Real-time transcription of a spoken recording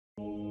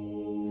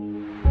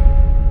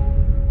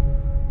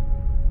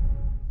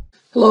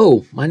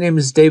Hello, my name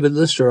is David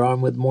Lister.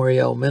 I'm with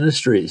Moriel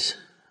Ministries.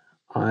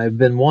 I've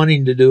been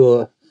wanting to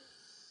do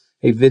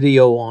a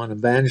video on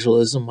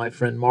evangelism. My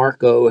friend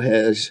Marco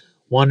has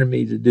wanted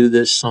me to do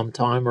this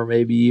sometime, or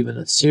maybe even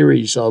a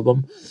series of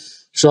them.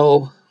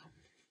 So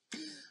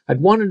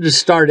I'd wanted to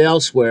start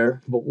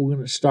elsewhere, but we're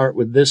going to start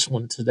with this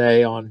one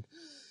today on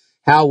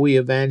how we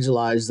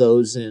evangelize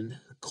those in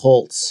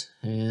cults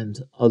and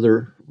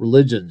other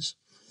religions.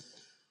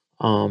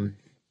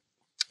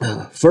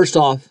 First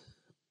off,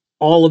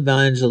 all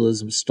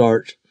evangelism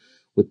starts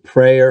with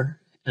prayer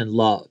and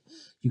love.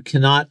 You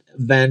cannot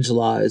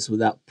evangelize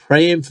without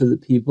praying for the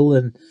people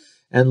and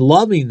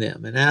loving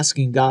them and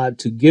asking God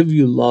to give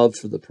you love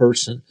for the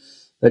person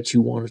that you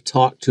want to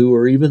talk to,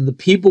 or even the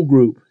people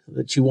group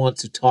that you want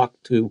to talk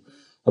to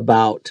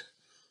about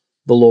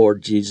the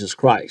Lord Jesus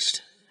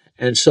Christ.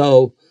 And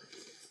so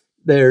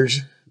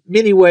there's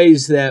many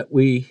ways that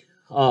we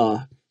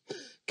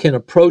can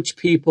approach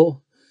people.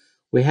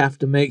 We have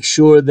to make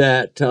sure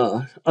that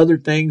other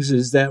things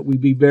is that we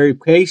be very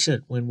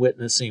patient when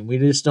witnessing. We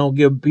just don't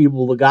give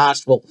people the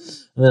gospel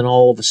and then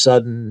all of a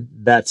sudden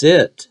that's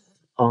it.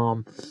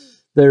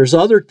 There's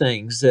other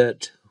things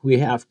that we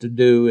have to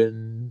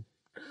do,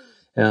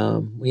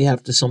 and we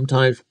have to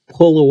sometimes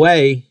pull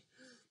away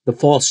the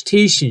false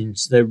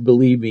teachings they're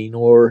believing,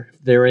 or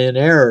they're in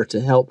error,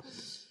 to help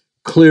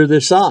clear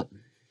this up.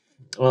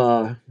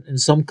 In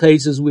some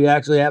cases, we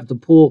actually have to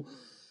pull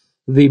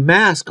the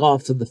mask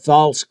off of the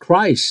false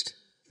Christ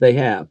they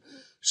have.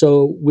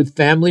 So with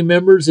family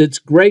members, it's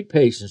great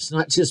patience,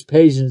 not just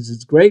patience,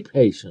 it's great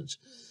patience.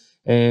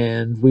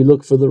 And we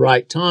look for the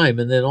right time.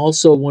 And then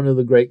also one of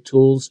the great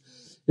tools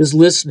is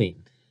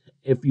listening.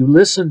 If you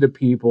listen to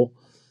people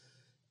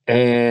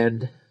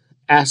and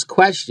ask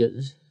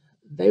questions,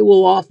 they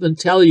will often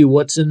tell you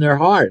what's in their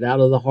heart.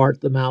 Out of the heart,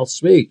 the mouth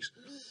speaks.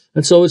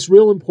 And so it's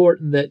real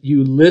important that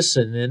you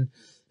listen, and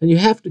you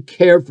have to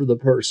care for the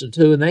person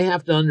too, and they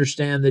have to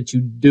understand that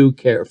you do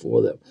care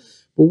for them.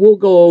 But we'll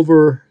go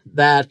over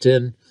that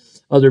in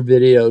other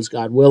videos,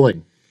 God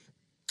willing.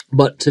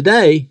 But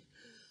today,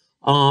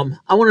 I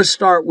want to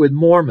start with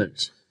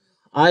Mormons.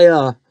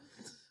 I've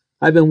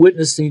been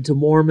witnessing to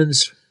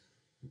Mormons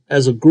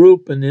as a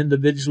group and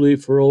individually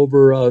for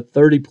over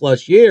 30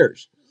 plus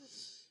years.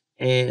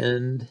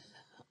 And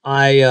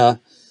I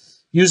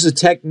use a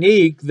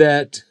technique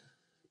that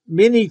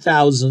many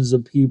thousands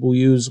of people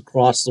use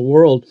across the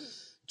world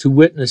to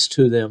witness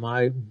to them.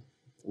 I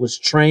was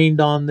trained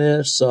on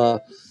this.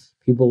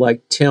 People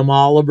like Tim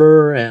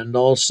Oliver, and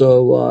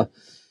also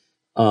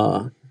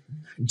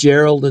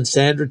Gerald and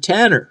Sandra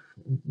Tanner.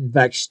 In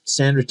fact,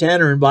 Sandra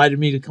Tanner invited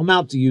me to come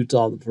out to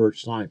Utah the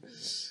first time.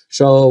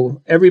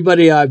 So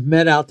everybody I've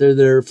met out there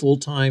that are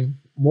full-time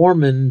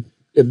Mormon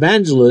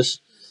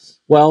evangelists,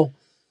 well,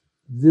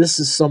 this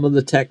is some of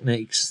the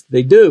techniques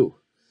they do.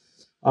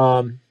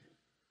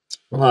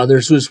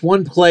 There's this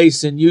one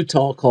place in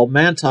Utah called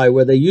Manti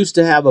where they used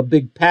to have a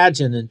big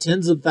pageant, and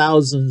tens of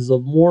thousands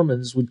of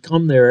Mormons would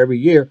come there every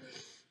year.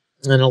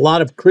 And a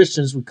lot of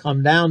Christians would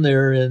come down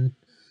there, and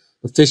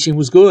the fishing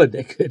was good.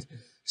 They could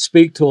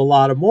speak to a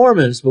lot of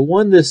Mormons. But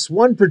this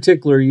one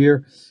particular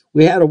year,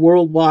 we had a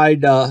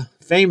worldwide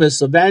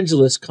famous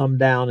evangelist come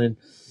down, and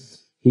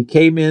he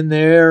came in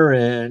there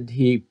and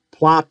he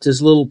plopped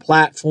his little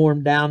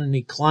platform down and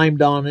he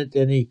climbed on it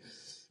and he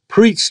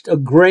preached a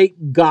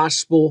great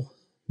gospel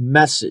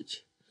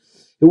message.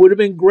 It would have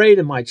been great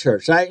in my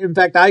church. In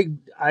fact, I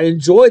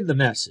enjoyed the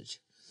message.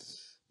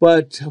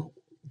 But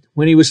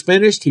when he was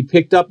finished, he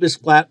picked up his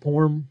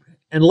platform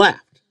and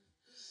left.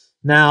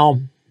 Now,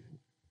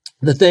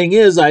 the thing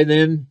is, I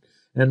then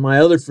and my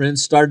other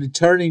friends started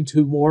turning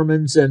to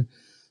Mormons, and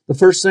the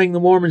first thing the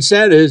Mormon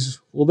said is,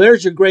 well,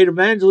 there's your great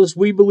evangelist.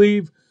 We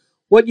believe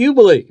what you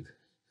believe.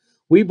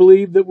 We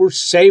believe that we're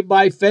saved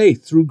by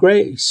faith through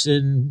grace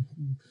and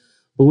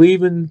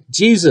believe in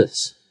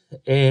Jesus.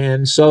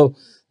 And so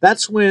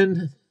that's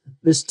when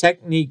this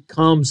technique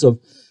comes of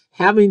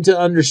having to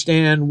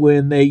understand,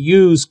 when they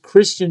use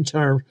Christian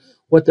terms,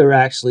 what they're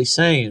actually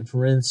saying.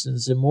 For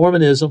instance, in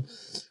Mormonism,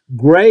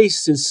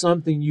 grace is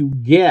something you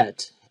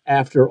get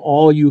after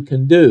all you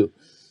can do.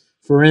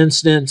 For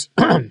instance,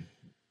 and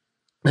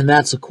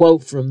that's a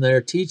quote from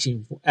their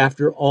teaching,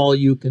 after all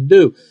you can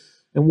do.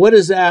 And what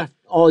is that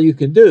all you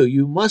can do?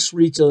 You must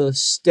reach a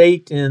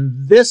state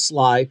in this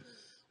life,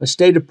 a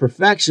state of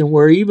perfection,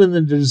 where even the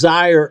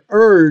desire,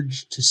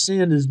 urge to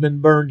sin has been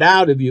burned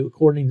out of you,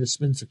 according to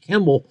Spencer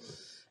Kimball,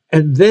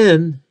 and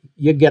then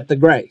you get the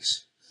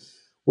grace.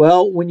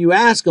 Well, when you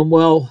ask them,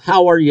 well,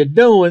 how are you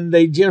doing?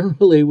 They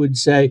generally would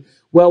say,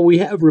 well, we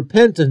have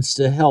repentance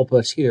to help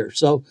us here.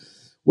 So,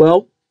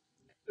 well,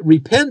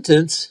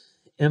 repentance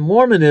in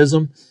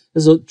Mormonism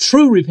is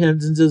true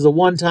repentance is a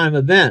one-time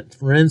event.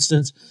 For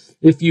instance,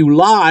 if you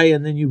lie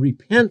and then you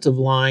repent of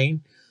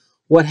lying,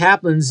 what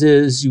happens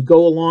is you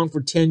go along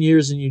for 10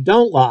 years and you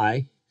don't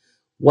lie.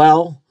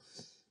 Well,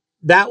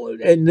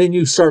 and then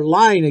you start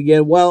lying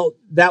again. Well,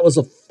 that was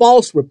a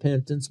false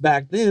repentance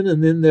back then,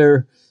 and then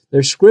their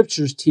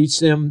scriptures teach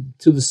them,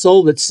 to the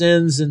soul that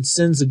sins and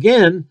sins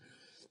again,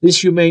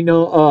 This you may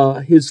know,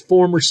 his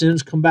former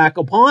sins come back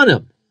upon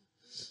him.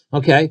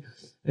 Okay,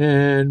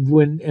 and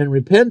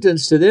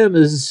repentance to them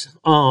is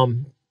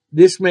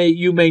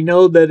you may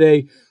know that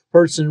a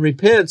person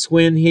repents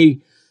when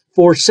he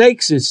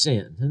forsakes his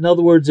sin. In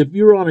other words, if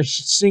you're on a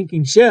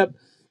sinking ship,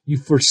 you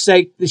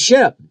forsake the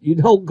ship. You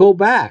don't go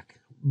back,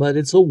 but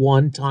it's a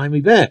one-time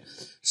event.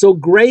 So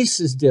grace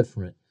is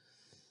different.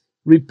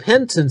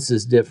 Repentance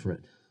is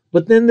different.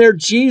 But then their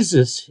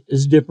Jesus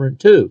is different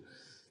too.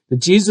 The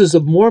Jesus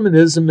of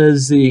Mormonism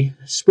is the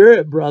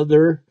spirit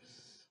brother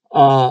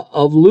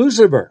of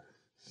Lucifer.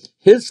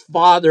 His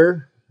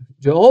father,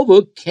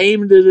 Jehovah,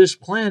 came to this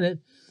planet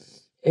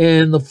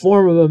in the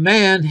form of a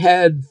man,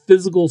 had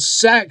physical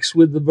sex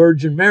with the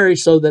Virgin Mary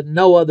so that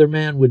no other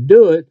man would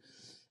do it.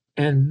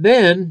 And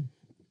then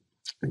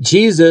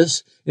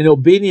Jesus, in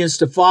obedience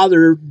to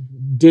Father,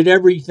 did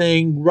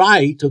everything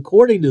right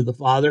according to the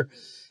Father,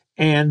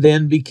 and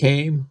then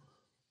became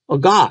a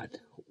God.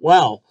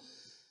 Well,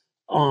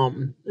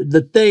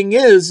 the thing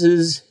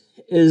is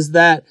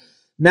that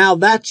now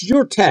that's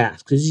your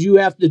task, because you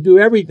have to do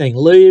everything,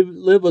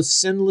 live a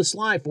sinless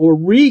life, or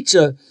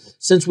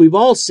since we've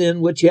all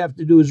sinned, what you have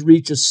to do is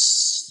reach a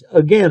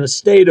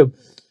state of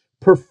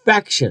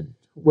perfection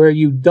where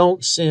you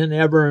don't sin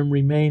ever and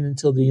remain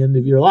until the end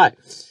of your life.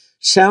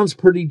 Sounds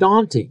pretty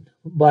daunting,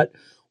 but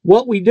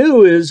what we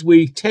do is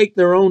we take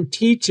their own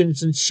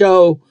teachings and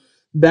show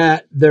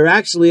that they're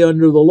actually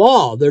under the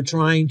law. They're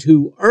trying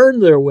to earn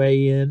their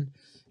way in,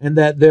 and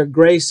that their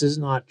grace is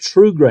not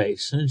true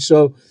grace. And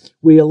so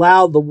we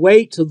allow the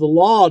weight of the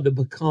law to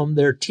become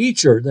their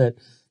teacher, that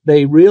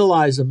they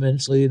realize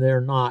eventually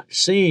they're not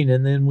seen.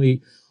 And then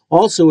we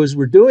also, as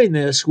we're doing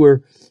this,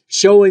 we're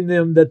showing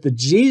them that the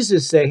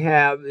Jesus they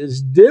have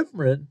is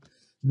different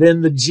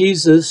than the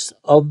Jesus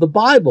of the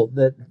Bible,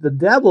 that the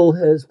devil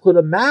has put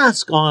a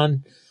mask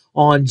on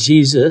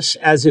Jesus,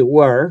 as it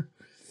were.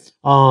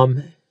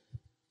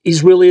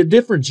 He's really a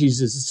different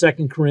Jesus,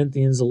 2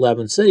 Corinthians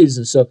 11 says.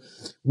 And so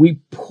we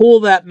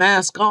pull that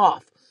mask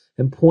off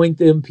and point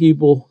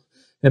people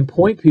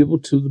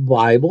to the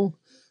Bible,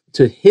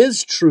 to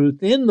his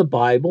truth in the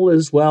Bible,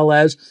 as well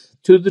as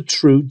to the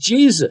true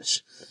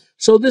Jesus.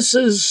 So this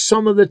is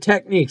some of the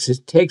techniques.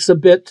 It takes a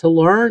bit to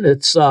learn.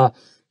 It's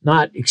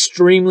not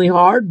extremely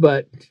hard,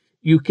 but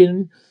you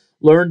can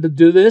learn to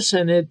do this,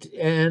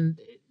 and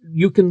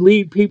you can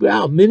lead people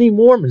out. Many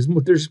Mormons,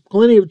 there's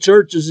plenty of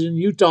churches in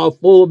Utah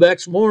full of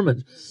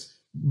ex-Mormons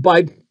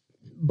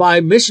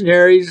by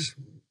missionaries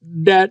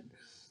that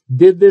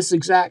did this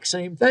exact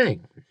same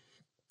thing.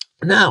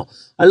 Now,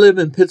 I live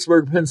in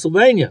Pittsburgh,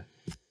 Pennsylvania.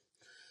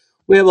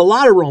 We have a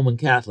lot of Roman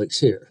Catholics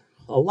here,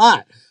 a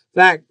lot. In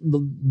fact,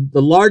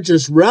 the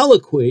largest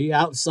reliquary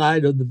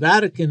outside of the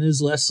Vatican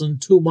is less than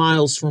 2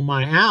 miles from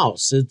my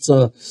house. It's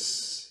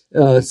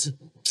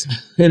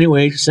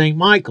anyway, St.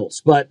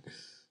 Michael's. But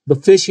the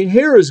fishing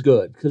here is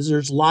good because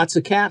there's lots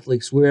of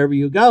Catholics wherever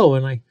you go.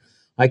 And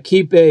I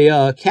keep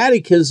a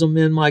catechism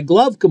in my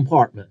glove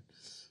compartment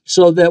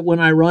so that when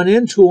I run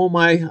into them,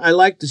 I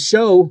like to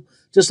show,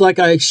 just like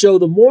I show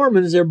the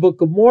Mormons their Book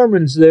of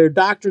Mormons, their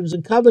doctrines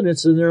and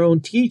covenants and their own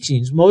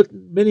teachings,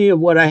 many of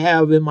what I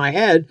have in my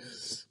head,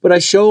 but I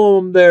show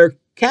them their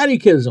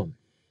catechism.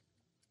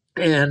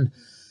 And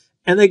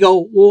they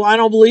go, well, I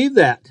don't believe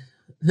that.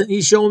 And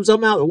you show them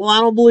something else. Well, I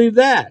don't believe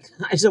that.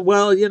 I said,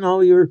 well,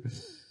 the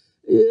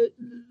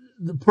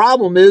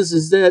problem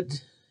is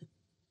that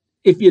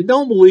if you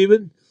don't believe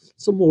it,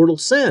 it's a mortal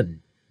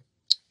sin.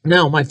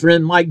 Now, my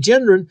friend Mike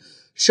Gendron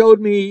showed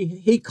me,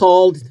 he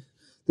called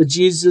the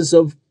Jesus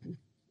of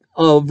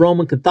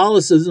Roman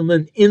Catholicism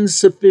an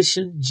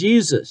insufficient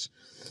Jesus.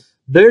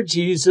 Their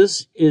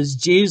Jesus is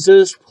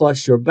Jesus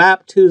plus your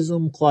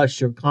baptism,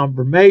 plus your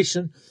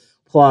confirmation,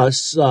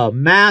 plus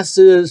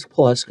masses,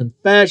 plus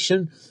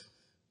confession.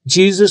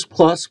 Jesus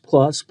plus.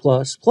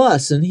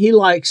 And he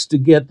likes to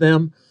get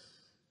them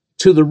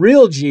to the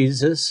real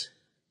Jesus,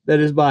 that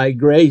is by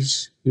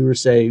grace you were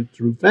saved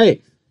through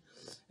faith.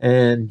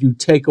 And you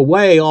take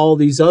away all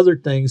these other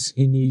things,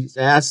 and he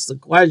asks the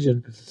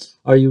question,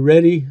 are you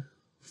ready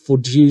for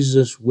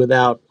Jesus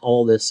without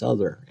all this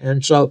other?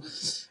 And so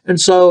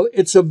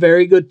it's a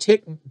very good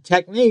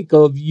technique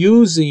of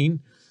using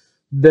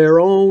their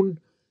own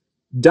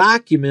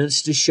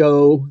documents to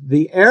show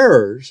the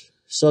errors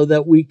so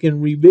that we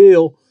can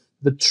reveal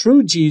the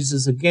true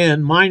Jesus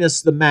again,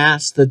 minus the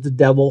mask that the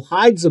devil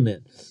hides them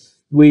in.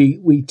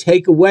 We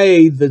take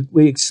away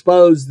we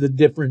expose the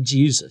different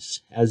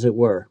Jesus, as it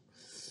were.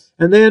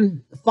 And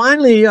then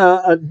finally,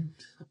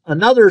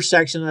 another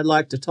section I'd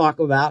like to talk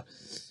about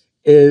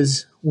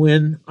is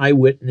when I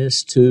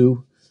witness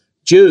to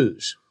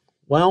Jews.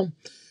 Well,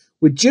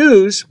 with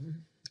Jews,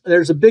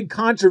 there's a big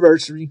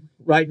controversy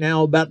right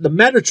now about the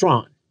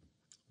Metatron.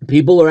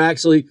 People are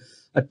actually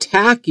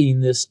attacking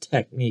this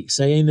technique,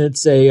 saying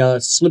it's a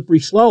slippery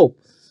slope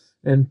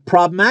and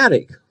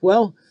problematic.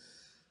 Well,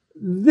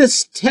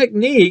 this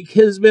technique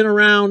has been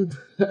around.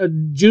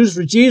 Jews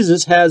for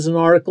Jesus has an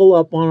article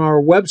up on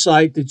our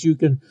website that you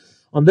can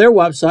on their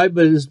website,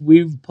 but as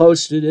we've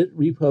posted it,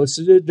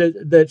 reposted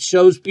it, that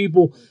shows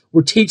people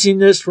were teaching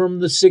this from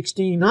the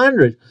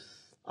 1600s.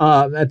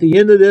 At the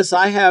end of this,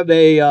 I have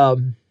a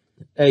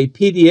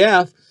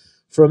PDF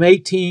from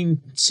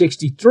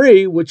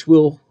 1863, which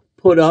we'll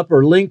put up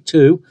or link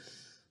to,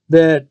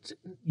 that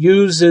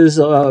uses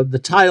the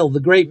title, The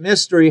Great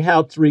Mystery,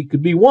 How Three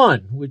Could Be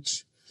One,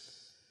 which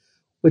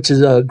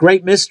is a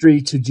great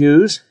mystery to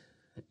Jews.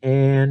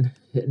 And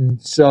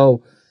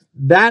so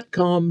that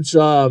comes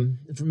from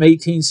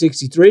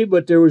 1863,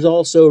 but there was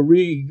also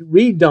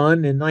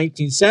redone in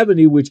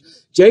 1970, which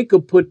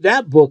Jacob put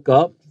that book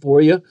up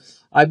for you.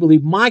 I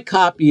believe my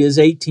copy is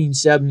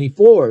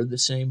 1874, the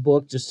same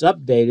book, just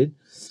updated.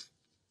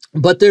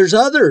 But there's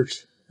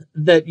others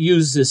that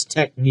use this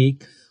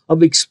technique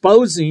of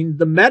exposing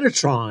the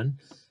Metatron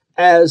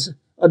as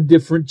a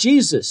different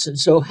Jesus. And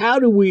so how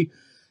do we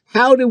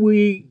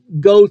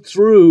go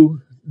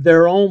through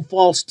their own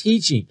false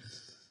teaching,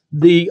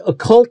 the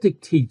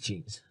occultic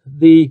teachings,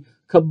 the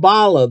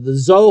Kabbalah, the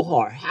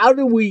Zohar? How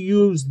do we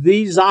use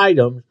these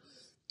items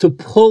to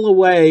pull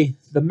away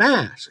the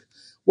mask?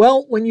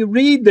 Well, when you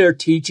read their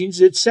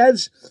teachings, it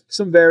says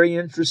some very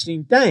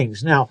interesting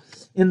things. Now,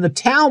 in the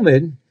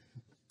Talmud,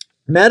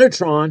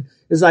 Metatron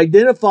is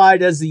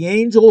identified as the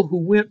angel who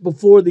went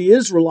before the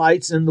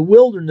Israelites in the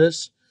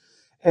wilderness,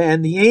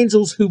 and the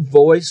angels whose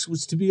voice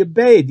was to be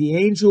obeyed, the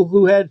angel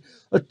who had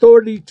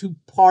authority to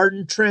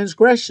pardon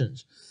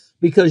transgressions,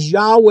 because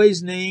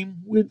Yahweh's name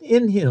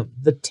within him.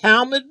 The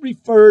Talmud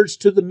refers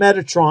to the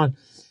Metatron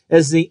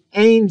as the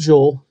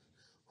angel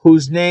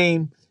whose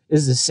name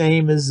is the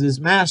same as his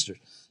master's.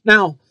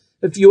 Now,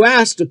 if you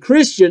asked a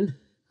Christian,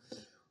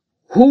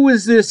 who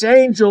is this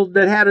angel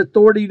that had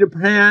authority to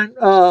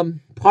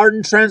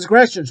pardon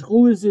transgressions?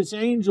 Who is this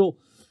angel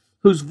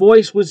whose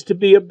voice was to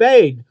be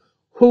obeyed?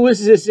 Who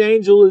is this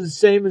angel is the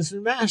same as the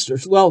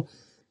master's? Well,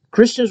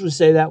 Christians would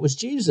say that was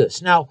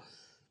Jesus. Now,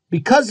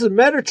 because the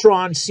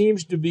Metatron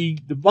seems to be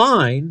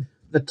divine,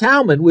 the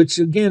Talmud, which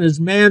again is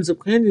man's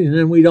opinion,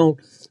 and we don't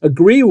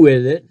agree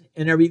with it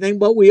and everything,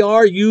 but we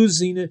are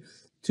using it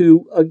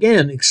to,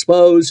 again,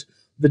 expose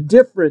the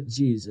different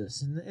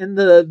Jesus. And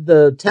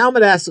the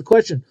Talmud asks the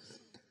question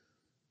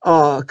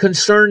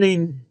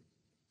concerning,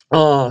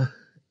 I'll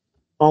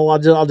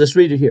just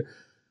read it here.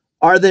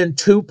 Are then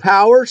two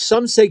powers?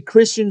 Some say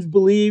Christians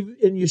believe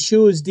in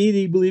Yeshua's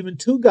deity, believe in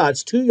two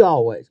gods, two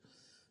Yahwehs.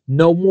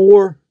 No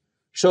more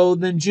so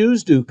than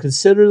Jews do.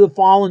 Consider the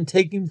following,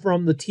 taken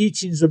from the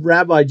teachings of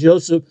Rabbi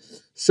Joseph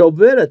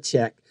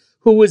Soloveitchik,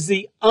 who was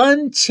the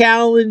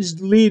unchallenged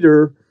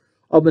leader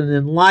of an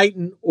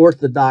enlightened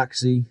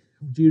orthodoxy,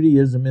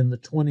 Judaism in the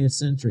 20th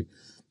century.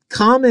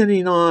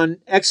 Commenting on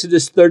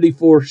Exodus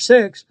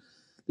 34:6,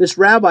 this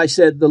rabbi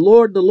said, the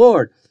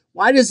Lord.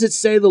 Why does it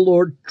say the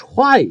Lord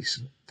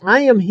twice?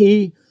 I am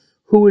he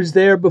who is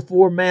there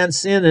before man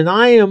sinned, and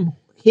I am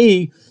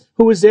he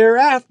who is there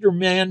after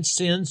man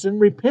sins and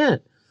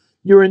repent.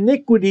 Your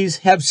iniquities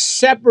have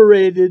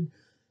separated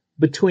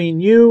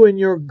between you and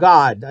your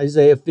God,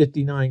 Isaiah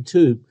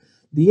 59:2.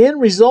 The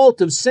end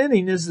result of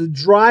sinning is the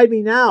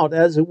driving out,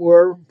 as it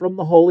were, from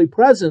the holy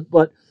presence.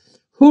 But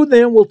who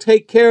then will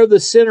take care of the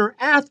sinner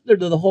after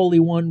the Holy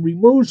One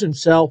removes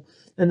himself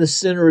and the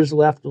sinner is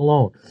left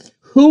alone?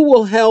 Who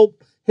will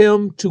help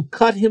him to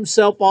cut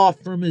himself off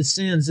from his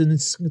sins and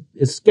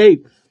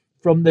escape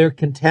from their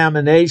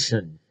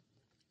contamination?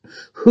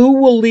 Who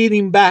will lead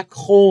him back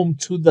home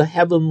to the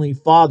Heavenly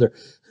Father?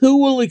 Who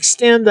will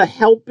extend a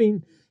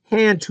helping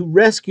hand to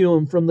rescue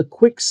him from the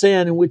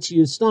quicksand in which he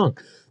is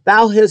sunk?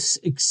 Thou hast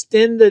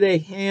extended a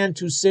hand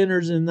to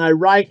sinners, and thy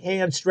right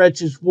hand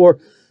stretches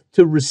forth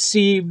to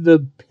receive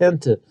the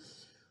penitent.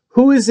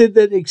 Who is it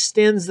that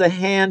extends the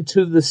hand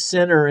to the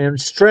sinner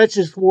and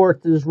stretches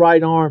forth his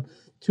right arm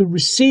to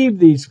receive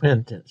these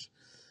penitents?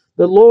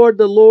 The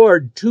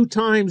Lord, 2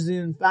 times the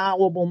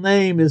infallible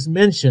name is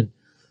mentioned.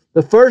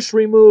 The first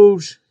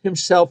removes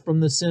himself from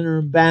the sinner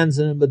and bans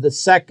him, but the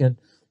second,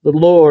 the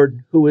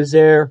Lord, who is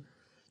there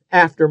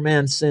after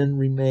man's sin,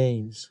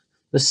 remains.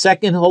 The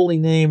second holy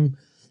name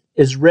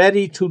is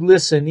ready to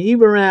listen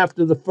even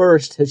after the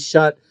first has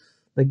shut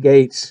the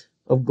gates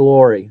of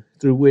glory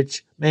through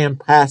which man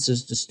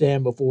passes to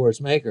stand before his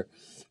Maker.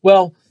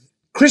 Well,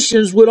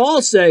 Christians would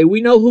all say,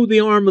 we know who the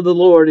arm of the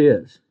Lord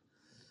is.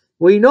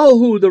 We know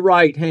who the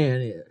right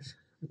hand is,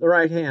 the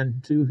right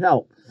hand to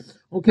help.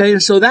 Okay,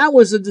 so that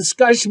was a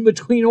discussion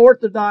between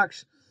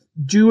Orthodox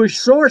Jewish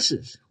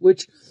sources,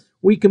 which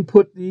we can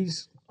put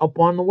these up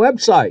on the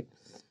website,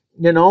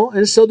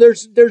 and so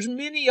there's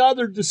many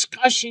other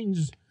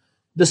discussions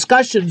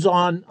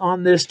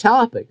on this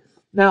topic.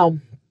 Now,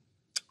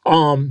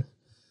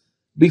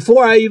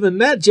 before I even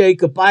met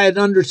Jacob, I had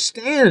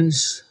understand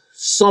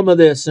some of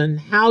this and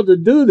how to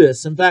do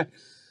this. In fact,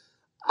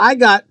 I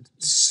got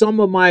some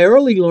of my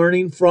early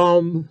learning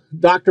from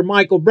Dr.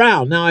 Michael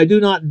Brown. Now, I do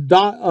not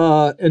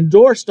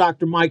endorse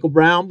Dr. Michael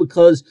Brown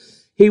because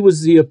he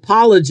was the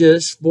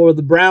apologist for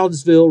the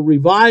Brownsville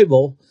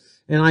revival,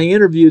 and I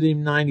interviewed him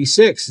in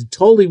 96 and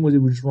told him what he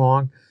was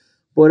wrong.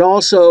 but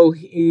also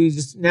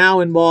he's now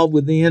involved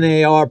with the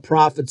NAR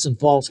prophets and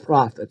false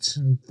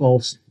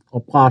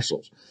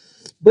apostles.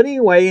 But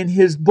anyway, in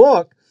his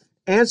book,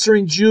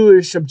 Answering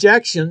Jewish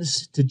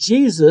Objections to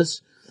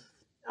Jesus,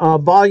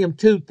 Volume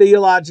 2,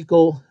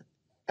 Theological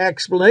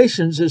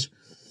Explanations,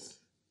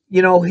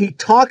 he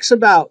talks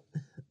about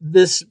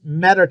this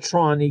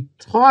Metatron. He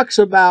talks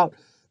about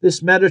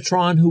this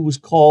Metatron who was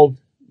called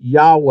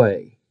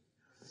Yahweh.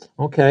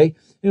 Okay?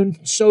 And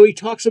so he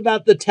talks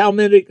about the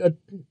Talmudic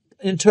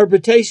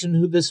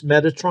interpretation of this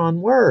Metatron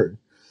word.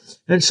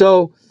 And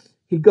so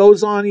he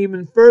goes on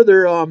even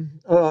further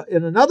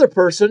in another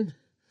person.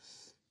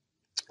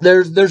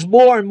 There's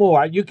more and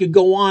more. You could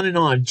go on and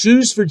on.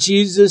 Jews for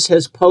Jesus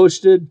has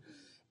posted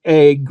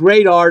a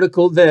great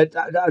article that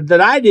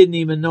I didn't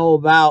even know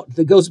about,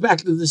 that goes back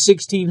to the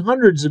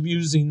 1600s of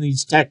using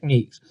these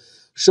techniques.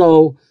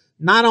 So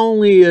not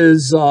only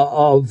is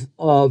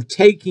of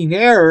taking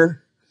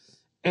error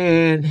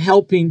and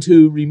helping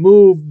to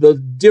remove the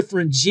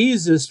different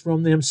Jesus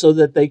from them so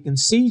that they can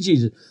see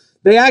Jesus.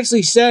 They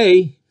actually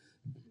say,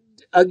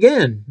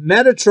 again,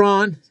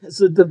 Metatron is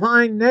a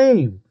divine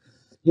name.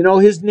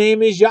 His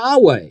name is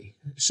Yahweh.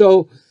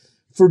 So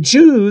for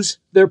Jews,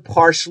 they're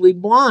partially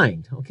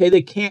blind. Okay,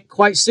 they can't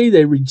quite see.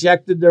 They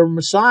rejected their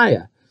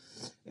Messiah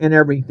and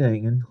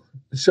everything. And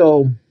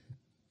so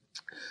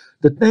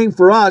the thing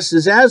for us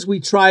is, as we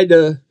try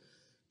to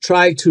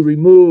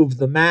remove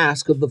the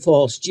mask of the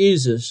false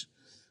Jesus,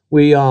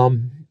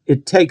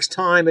 it takes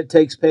time, it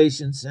takes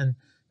patience, and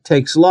it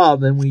takes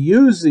love, and we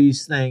use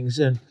these things,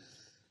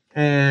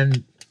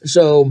 and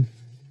so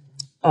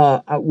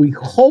we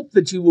hope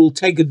that you will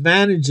take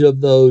advantage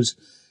of those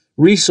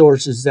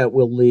resources that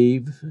we'll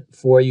leave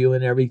for you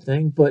and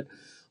everything. But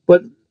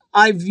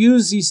I've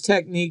used these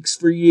techniques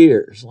for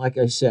years, like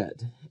I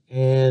said,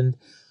 and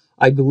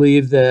I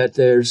believe that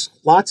there's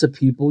lots of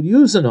people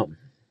using them.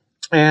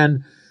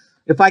 And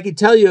if I could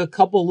tell you a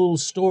couple little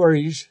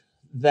stories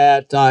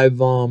that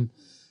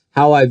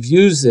how I've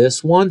used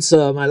this. Once,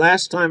 my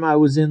last time I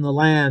was in the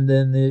land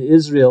in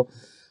Israel,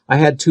 I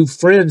had two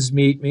friends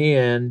meet me,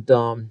 and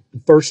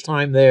first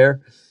time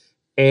there,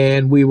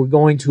 and we were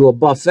going to a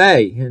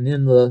buffet,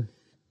 and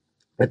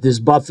at this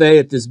buffet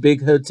at this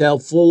big hotel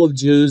full of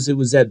Jews, it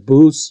was at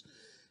booths,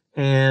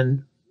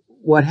 and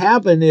what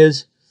happened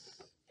is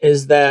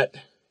that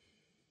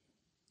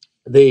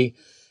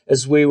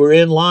as we were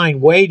in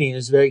line waiting,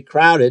 it's very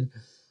crowded,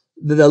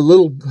 the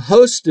little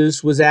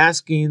hostess was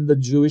asking the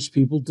Jewish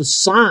people to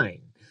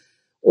sign,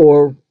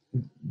 or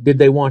did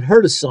they want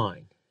her to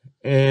sign?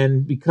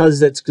 And because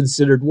that's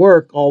considered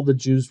work, all the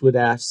Jews would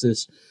ask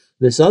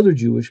this other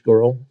Jewish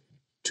girl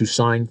to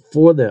sign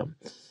for them.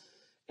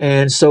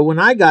 And so when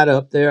I got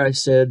up there, I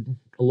said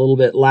a little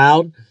bit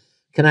loud,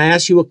 "Can I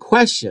ask you a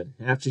question?"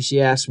 After she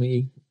asked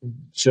me,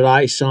 "Should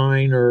I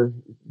sign or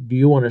do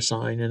you want to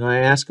sign?" And I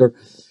asked her,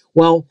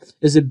 "Well,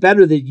 is it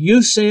better that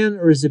you sin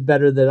or is it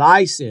better that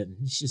I sin?"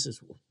 And she says,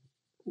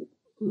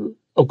 "Well,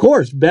 of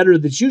course, better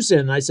that you sin."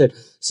 And I said,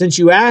 "Since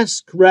you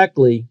asked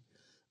correctly,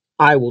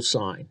 I will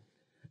sign."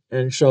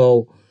 And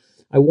so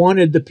I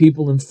wanted the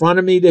people in front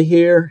of me to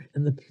hear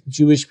and the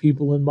Jewish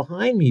people in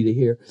behind me to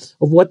hear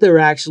of what they're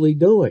actually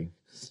doing.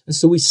 And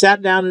so we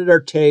sat down at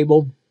our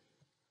table,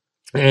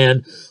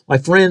 and my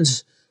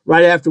friends,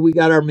 right after we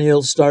got our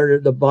meals started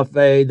at the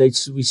buffet,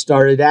 we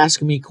started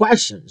asking me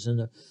questions, and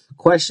the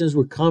questions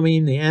were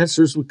coming, the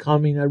answers were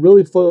coming. I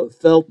really felt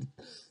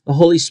the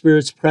Holy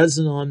Spirit's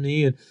presence on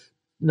me,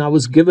 and I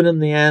was giving them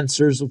the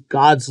answers of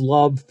God's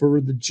love for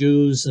the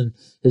Jews and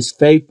his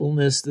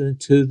faithfulness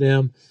to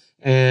them.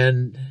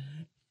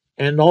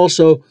 And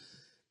also,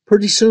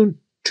 pretty soon,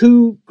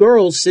 two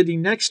girls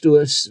sitting next to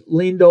us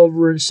leaned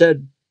over and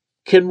said,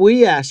 "Can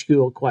we ask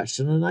you a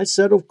question?" And I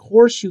said, "Of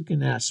course you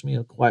can ask me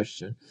a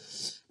question."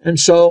 And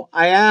so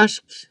I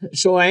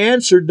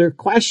answered their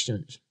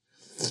questions.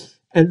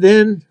 And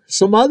then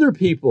some other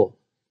people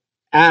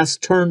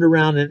turned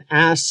around and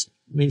asked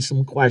me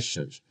some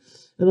questions.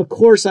 And of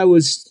course, I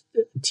was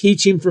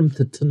teaching from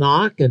the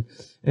Tanakh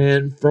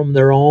and from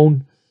their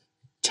own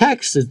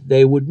texts that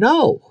they would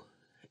know.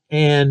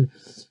 And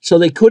so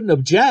they couldn't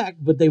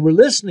object, but they were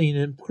listening.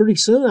 And pretty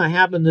soon I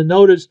happened to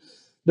notice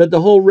that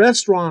the whole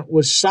restaurant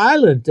was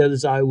silent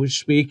as I was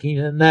speaking,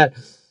 and that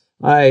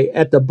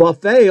at the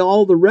buffet,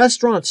 all the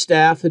restaurant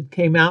staff had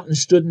came out and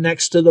stood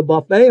next to the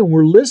buffet and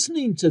were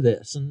listening to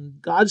this.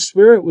 And God's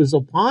Spirit was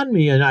upon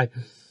me, and I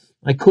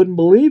couldn't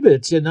believe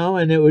it,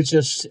 and it was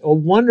just a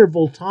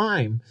wonderful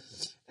time.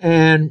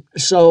 And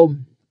so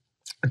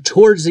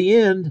towards the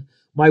end,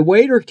 my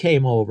waiter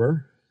came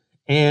over,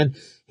 and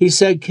he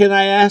said, "Can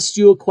I ask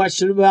you a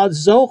question about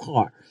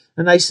Zohar?"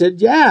 And I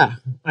said, "Yeah,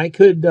 I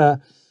could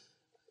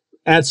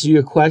answer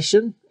your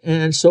question."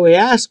 And so he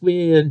asked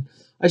me, and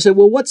I said,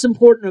 "Well, what's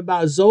important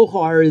about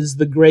Zohar is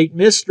the great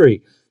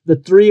mystery. The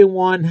 3 in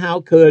 1,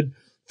 how could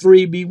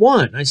 3 be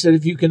 1? I said,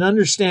 "If you can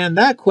understand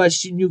that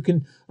question, you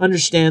can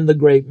understand the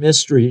great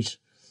mysteries."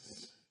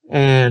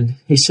 And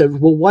he said,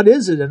 "Well, what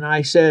is it?" And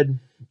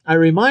I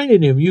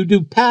reminded him, "You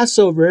do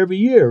Passover every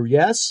year,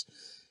 yes?"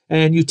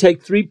 And you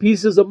take 3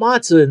 pieces of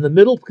matzah, and the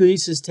middle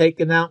piece is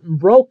taken out and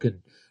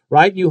broken,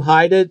 right? You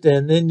hide it,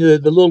 and then the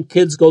little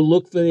kids go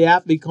look for the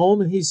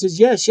afikoman, and he says,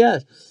 yes,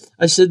 yes.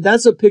 I said,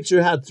 that's a picture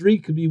of how 3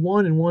 could be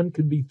 1 and 1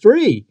 could be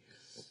 3.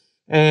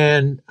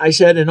 And I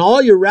said, and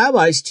all your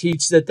rabbis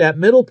teach that that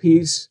middle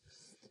piece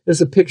is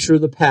a picture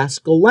of the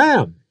Paschal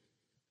Lamb.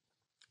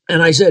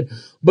 And I said,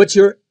 but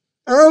your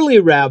early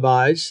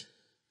rabbis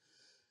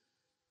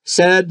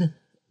said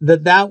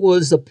that that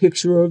was a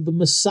picture of the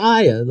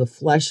Messiah, the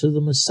flesh of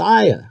the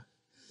Messiah.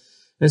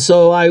 And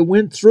so I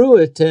went through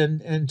it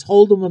and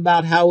told them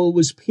about how it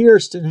was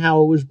pierced and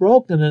how it was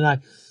broken. And I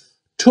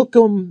took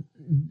them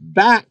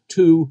back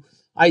to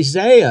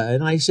Isaiah.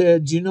 And I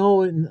said, you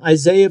know, in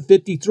Isaiah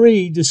 53,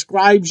 he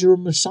describes your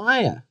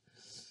Messiah.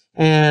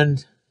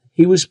 And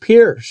he was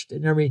pierced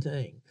and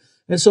everything.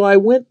 And so I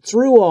went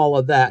through all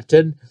of that.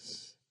 And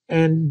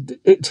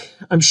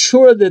I'm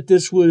sure that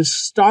this was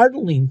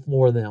startling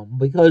for them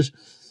because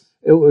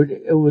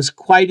it was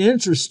quite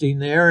interesting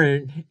there.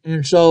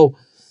 And so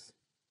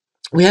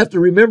we have to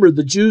remember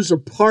the Jews are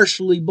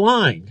partially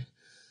blind.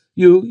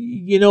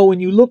 You know, when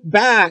you look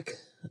back,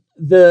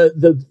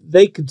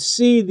 they could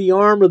see the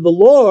arm of the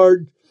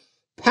Lord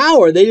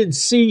power. They didn't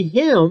see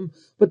him,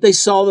 but they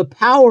saw the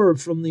power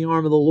from the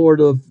arm of the Lord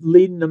of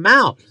leading them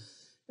out.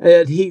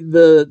 And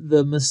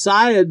the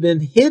Messiah had been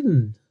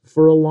hidden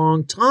for a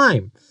long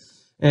time.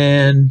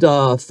 And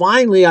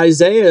finally,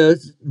 Isaiah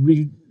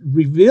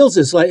reveals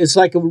this. It's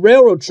like a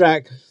railroad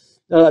track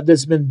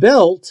that's been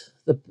built.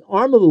 The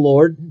arm of the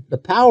Lord, the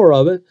power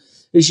of it,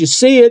 is you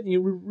see it and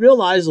you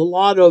realize a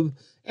lot of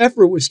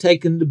effort was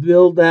taken to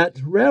build that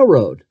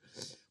railroad.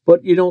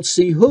 But you don't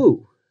see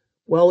who.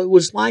 Well, it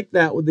was like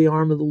that with the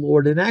arm of the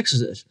Lord in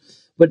Exodus.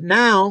 But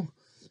now,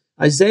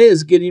 Isaiah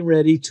is getting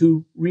ready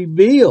to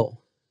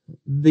reveal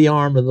the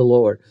arm of the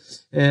Lord.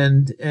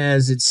 And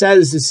as it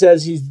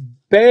says he's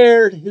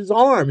bared his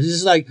arms.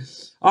 It's like,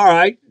 all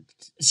right,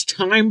 it's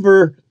time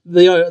for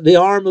the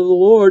arm of the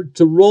Lord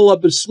to roll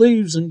up his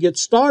sleeves and get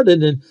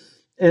started,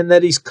 and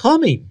that he's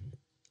coming.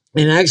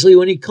 And actually,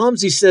 when he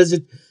comes, he says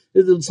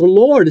it's the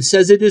Lord. It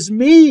says it is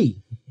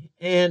me.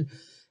 And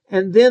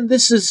then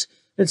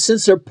and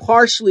since they're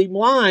partially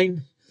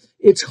blind,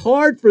 it's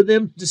hard for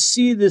them to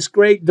see this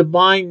great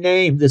divine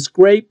name, this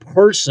great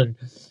person,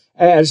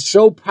 as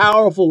so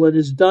powerful and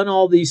has done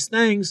all these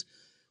things,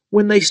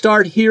 when they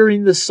start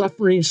hearing the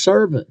suffering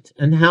servant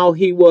and how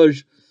he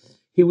was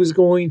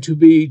going to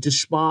be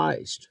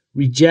despised,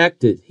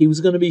 rejected. He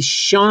was going to be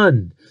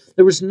shunned.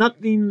 There was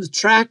nothing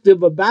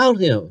attractive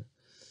about him.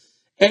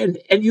 And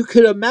you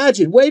could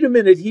imagine, wait a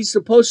minute, he's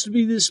supposed to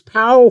be this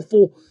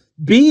powerful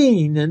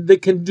being and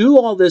that can do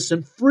all this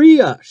and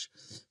free us.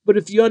 But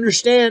if you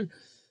understand,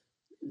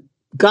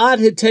 God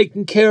had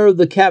taken care of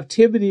the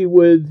captivity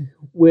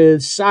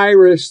with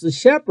Cyrus the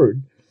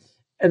shepherd,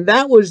 and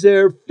that was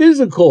their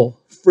physical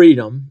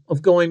freedom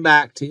of going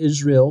back to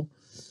Israel.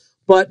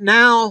 But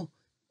now,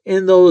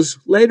 in those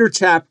later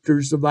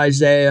chapters of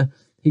Isaiah,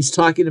 he's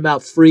talking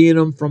about freeing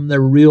them from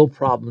their real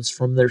problems,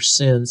 from their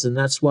sins, and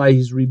that's why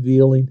he's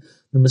revealing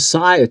the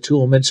Messiah to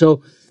them. And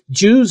so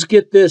Jews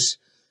get this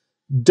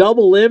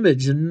double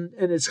image, and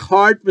it's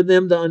hard for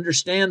them to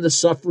understand the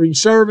suffering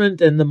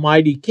servant and the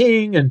mighty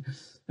king. And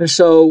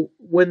so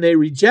when they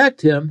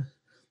reject him,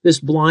 this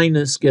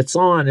blindness gets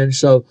on. And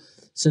so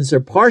since they're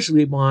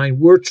partially blind,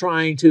 we're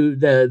trying to,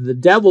 the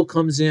devil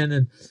comes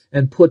in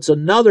and puts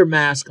another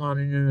mask on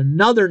it and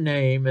another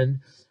name. And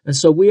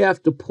so we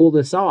have to pull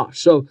this off.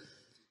 So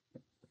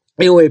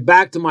anyway,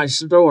 back to my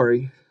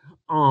story.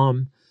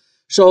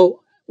 So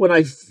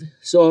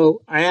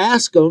I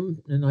asked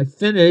him, and I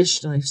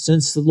finished.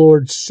 Since the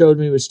Lord showed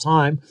me it was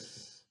time,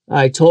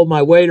 I told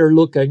my waiter,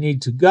 look, I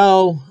need to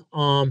go.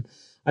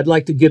 I'd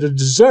like to get a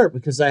dessert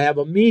because I have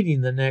a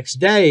meeting the next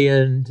day.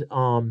 And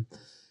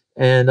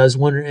I was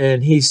wondering,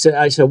 and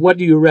I said, what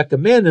do you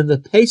recommend? And the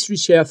pastry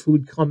chef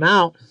who'd come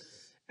out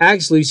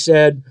actually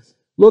said,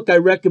 look, I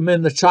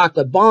recommend the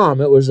chocolate bomb.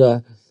 It was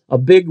a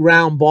big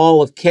round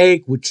ball of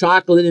cake with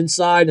chocolate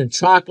inside and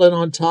chocolate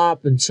on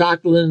top and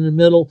chocolate in the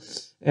middle.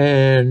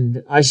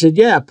 And I said,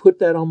 yeah, put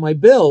that on my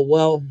bill.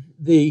 Well,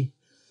 the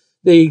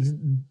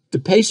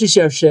pastry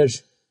chef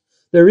says,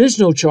 there is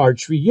no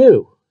charge for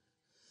you.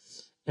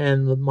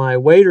 And my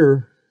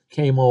waiter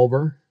came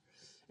over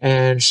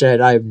and said,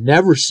 I've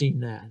never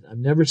seen that. I've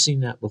never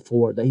seen that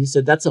before. He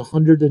said, that's a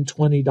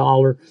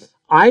 $120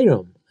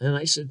 item. And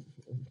I said,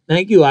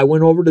 thank you. I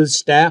went over to the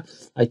staff.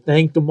 I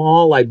thanked them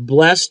all. I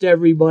blessed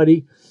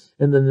everybody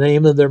in the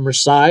name of their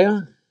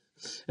Messiah.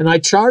 And I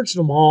charged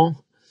them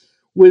all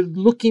with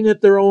looking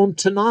at their own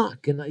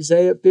Tanakh in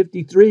Isaiah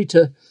 53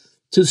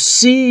 to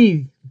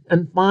see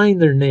and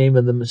find their name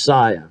in the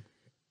Messiah.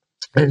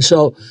 And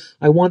so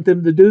I want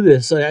them to do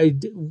this.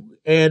 And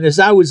as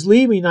I was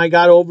leaving, I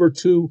got over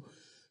to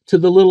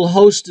the little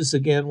hostess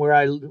again where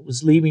I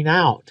was leaving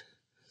out.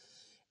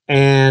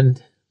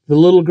 And the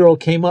little girl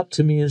came up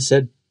to me and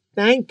said,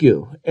 thank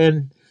you.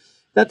 And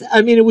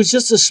it was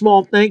just a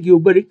small thank you,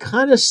 but it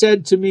kind of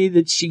said to me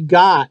that she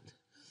got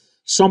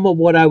some of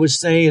what I was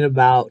saying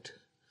about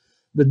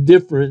the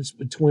difference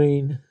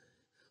between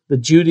the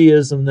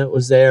Judaism that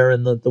was there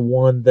and the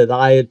one that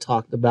I had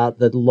talked about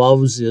that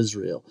loves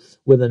Israel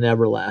with an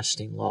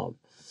everlasting love.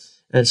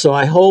 And so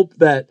I hope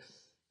that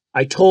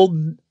I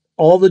told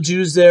all the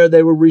Jews there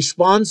they were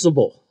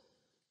responsible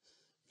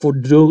for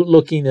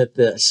looking at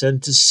this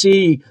and to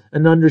see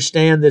and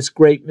understand this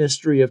great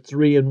mystery of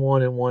 3 in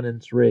 1 and 1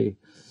 in 3.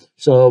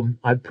 So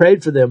I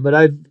prayed for them, but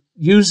I've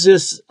used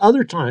this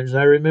other times.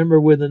 I remember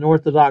with an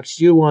Orthodox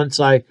Jew once,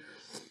 I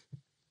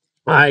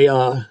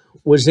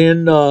was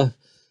in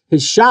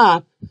his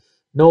shop.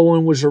 No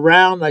one was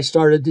around.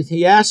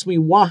 He asked me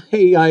why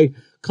I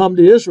come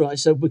to Israel. I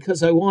said,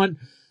 because I want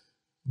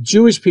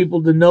Jewish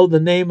people to know the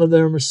name of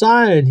their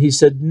Messiah. And he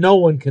said, no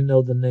one can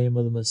know the name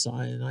of the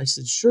Messiah. And I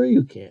said, sure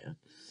you can,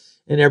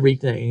 and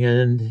everything.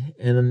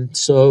 And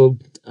so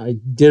I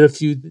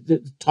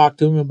talked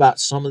to him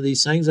about some of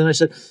these things. And I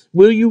said,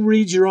 will you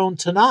read your own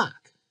Tanakh?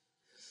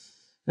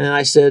 And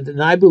I said,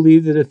 and I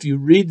believe that if you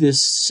read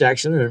this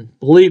section, and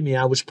believe me,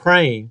 I was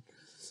praying.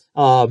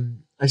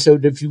 I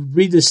said, if you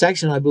read this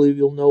section, I believe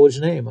you'll know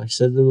his name. I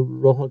said, the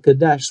Ruach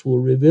HaKodesh will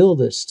reveal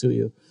this to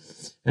you.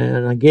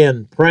 And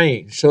again,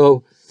 praying.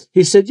 So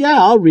he said,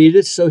 yeah, I'll read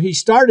it. So he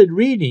started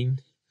reading.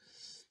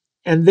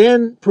 And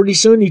then pretty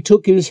soon he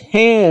took his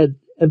hand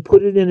and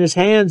put it in his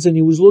hands. And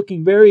he was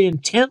looking very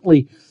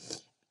intently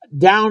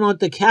down at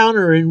the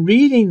counter and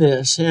reading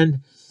this.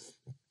 And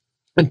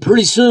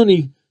pretty soon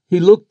he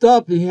looked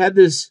up. He had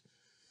this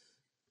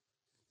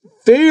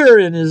fear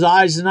in his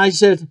eyes. And I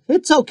said,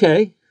 it's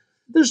okay.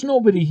 There's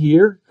nobody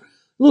here.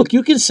 Look,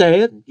 you can say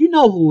it. You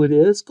know who it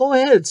is. Go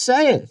ahead,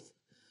 say it.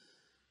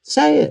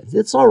 Say it.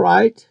 It's all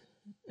right.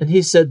 And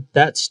he said,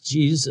 that's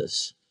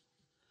Jesus.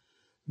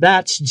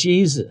 That's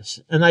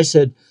Jesus. And I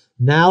said,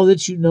 now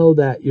that you know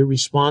that, you're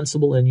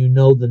responsible and you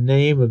know the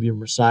name of your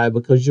Messiah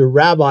because your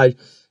rabbi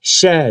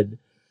said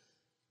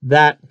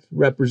that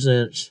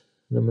represents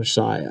the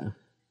Messiah.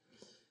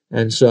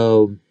 And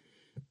so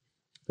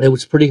it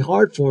was pretty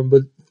hard for him,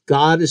 but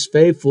God is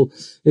faithful.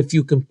 If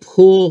you can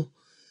pull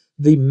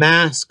the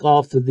mask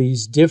off of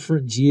these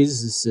different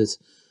Jesuses,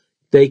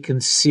 they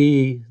can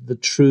see the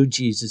true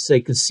Jesus.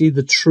 They can see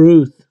the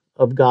truth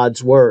of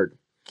God's word.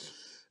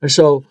 And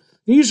so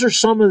these are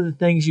some of the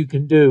things you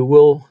can do.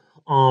 We'll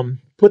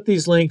put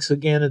these links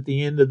again at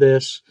the end of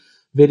this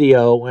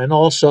video. And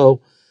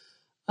also,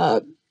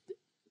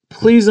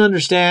 please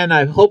understand,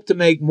 I hope to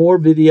make more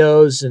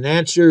videos and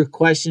answer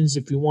questions.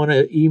 If you want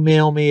to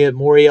email me at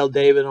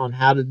MorielDavid on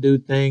how to do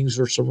things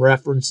or some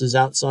references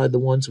outside the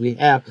ones we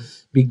have,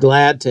 be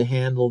glad to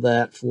handle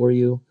that for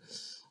you.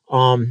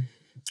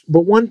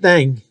 But one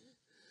thing,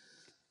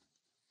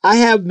 I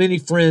have many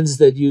friends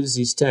that use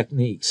these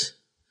techniques.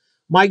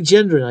 Mike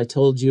Gendron, I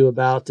told you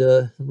about,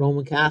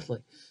 Roman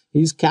Catholic.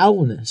 He's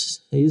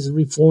Calvinist. He's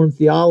Reformed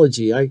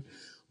theology.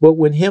 But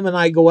when him and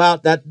I go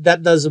out,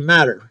 that doesn't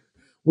matter.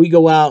 We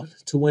go out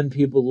to win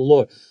people to the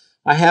Lord.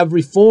 I have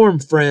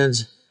Reformed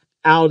friends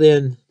out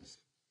in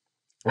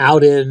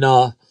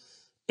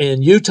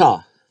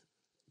Utah.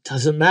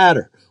 Doesn't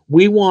matter.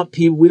 We want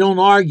people. We don't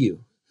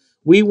argue.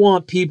 We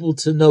want people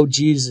to know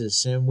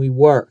Jesus, and we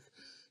work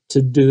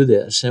to do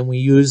this, and we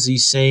use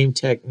these same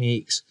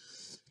techniques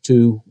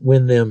to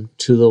win them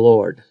to the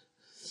Lord.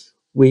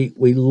 We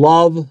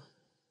love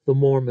the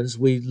Mormons.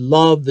 We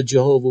love the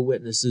Jehovah's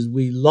Witnesses.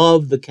 We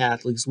love the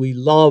Catholics. We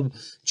love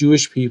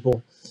Jewish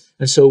people.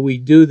 And so we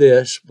do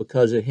this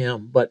because of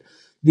him. But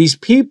these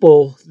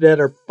people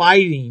that are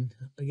fighting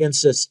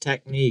against this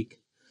technique,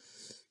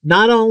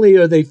 not only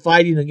are they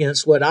fighting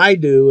against what I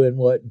do and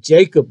what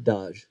Jacob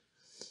does,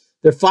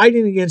 they're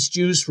fighting against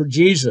Jews for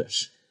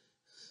Jesus.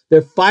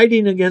 They're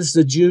fighting against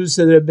the Jews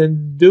that have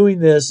been doing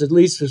this, at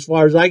least as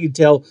far as I can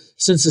tell,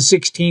 since the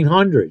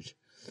 1600s,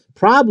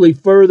 probably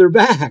further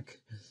back.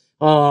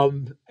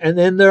 And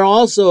then they're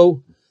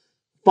also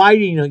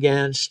fighting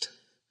against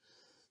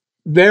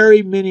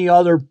very many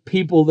other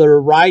people that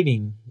are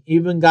writing,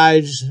 even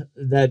guys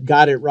that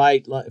got it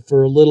right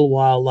for a little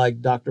while,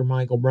 like Dr.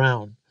 Michael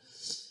Brown.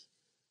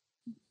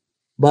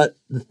 But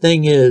the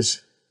thing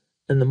is,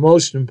 and the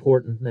most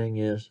important thing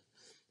is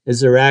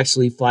they're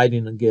actually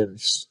fighting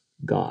against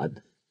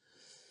God.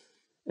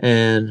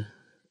 And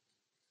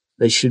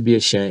they should be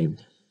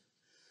ashamed.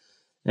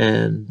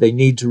 And they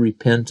need to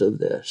repent of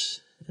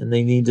this. And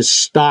they need to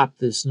stop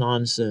this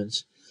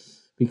nonsense,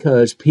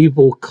 because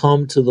people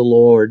come to the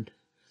Lord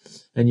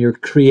and you're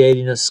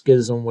creating a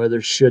schism where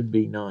there should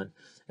be none.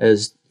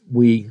 As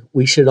we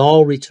should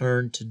all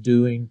return to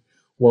doing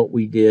what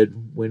we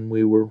did when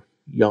we were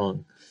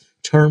young.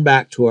 Turn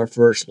back to our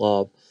first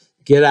love.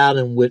 Get out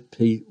and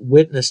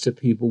witness to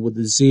people with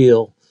the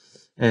zeal,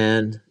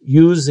 and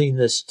using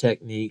these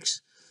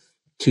techniques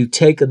to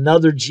take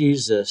another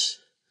Jesus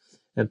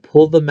and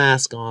pull the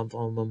mask off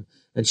on them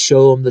and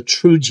show them the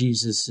true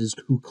Jesus is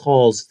who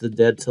calls the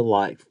dead to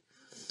life.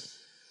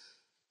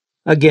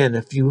 Again,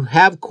 if you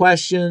have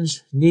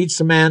questions, need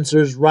some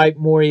answers, write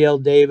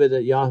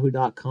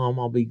MorielDavid@yahoo.com.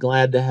 I'll be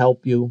glad to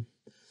help you,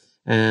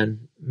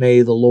 and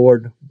may the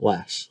Lord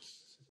bless.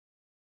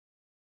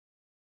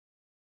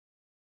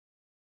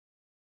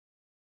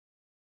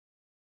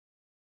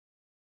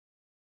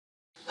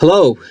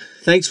 Hello,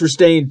 thanks for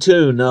staying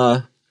tuned.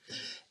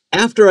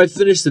 After I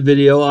finished the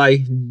video,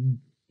 I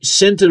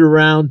sent it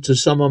around to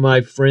some of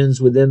my friends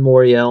within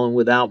Moriel and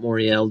without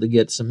Moriel to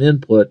get some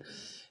input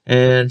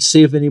and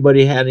see if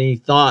anybody had any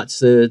thoughts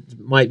that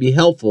might be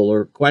helpful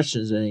or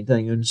questions or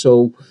anything. And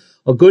so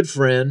a good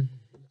friend,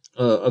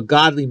 a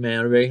godly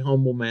man, a very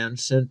humble man,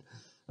 sent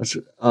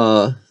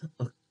a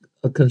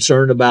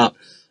concern about,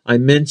 I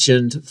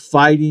mentioned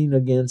fighting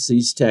against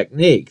these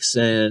techniques.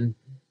 And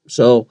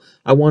so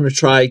I want to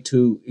try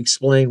to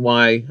explain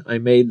why I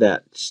made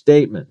that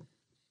statement.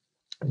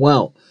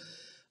 Well,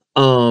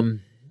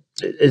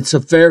 it's a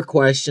fair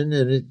question,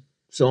 and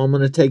so I'm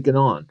going to take it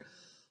on.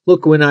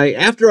 Look,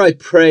 after I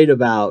prayed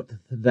about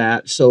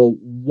that, so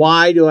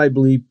why do I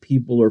believe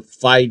people are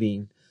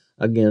fighting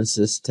against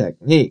this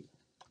technique?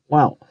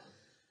 Well,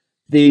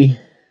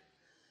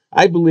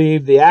 I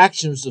believe the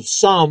actions of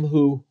some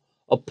who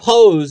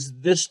oppose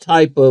this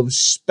type of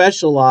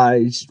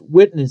specialized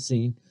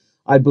witnessing,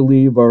 I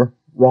believe, are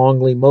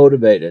wrongly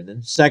motivated.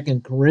 In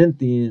in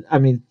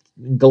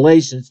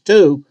Galatians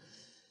 2,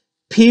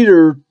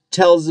 Peter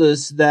tells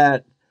us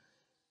that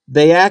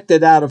they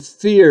acted out of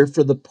fear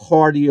for the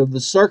party of the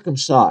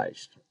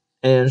circumcised.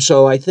 And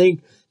so I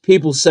think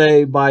people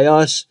say by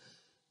us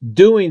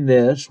doing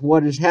this,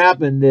 what has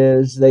happened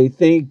is they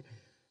think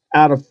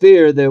out of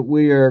fear that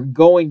we are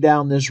going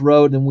down this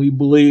road, and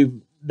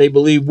they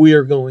believe we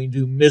are going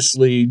to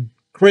mislead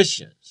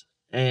Christians.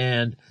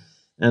 And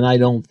I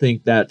don't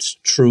think that's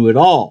true at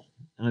all.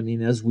 I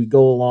mean, as we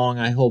go along,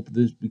 I hope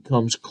this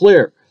becomes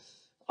clear.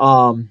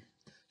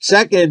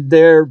 Second,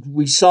 there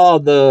we saw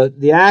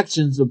the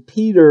actions of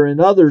Peter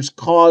and others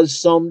caused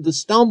some to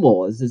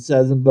stumble, as it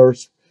says in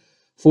verse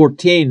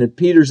 14, that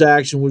Peter's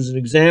action was an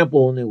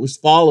example and it was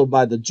followed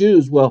by the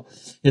Jews. Well,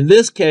 in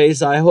this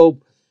case, I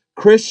hope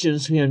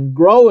Christians can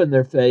grow in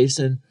their faith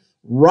and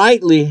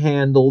rightly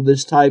handle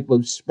this type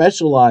of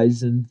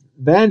specialized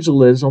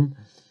evangelism,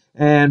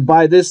 and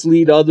by this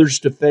lead others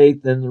to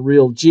faith in the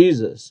real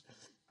Jesus.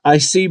 I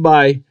see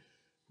by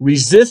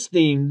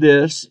resisting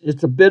this,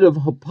 it's a bit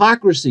of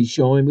hypocrisy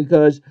showing,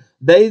 because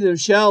they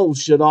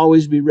themselves should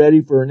always be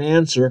ready for an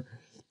answer,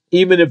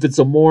 even if it's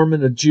a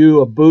Mormon, a Jew,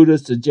 a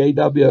Buddhist, a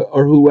JW,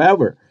 or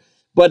whoever.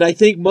 But I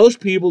think most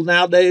people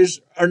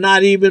nowadays are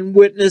not even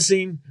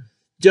witnessing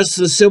just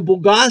the simple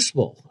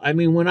gospel. I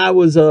mean, when I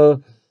was a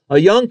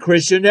young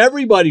Christian,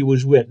 everybody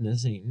was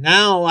witnessing.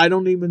 Now, I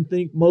don't even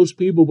think most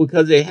people,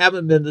 because they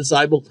haven't been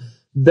discipled,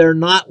 they're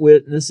not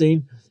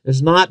witnessing.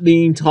 It's not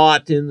being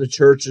taught in the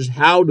churches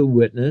how to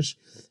witness,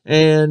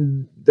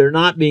 and they're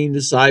not being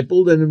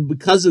discipled. And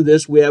because of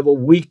this, we have a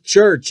weak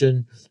church,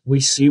 and we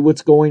see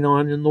what's going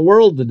on in the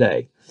world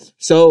today.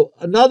 So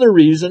another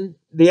reason,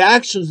 the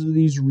actions of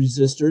these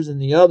resistors and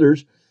the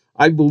others,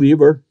 I believe,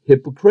 are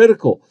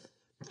hypocritical.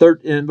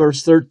 In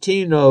verse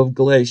 13 of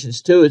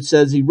Galatians 2, it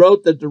says, he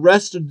wrote that the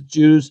rest of the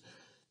Jews,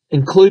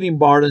 including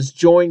Barnabas,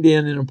 joined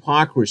in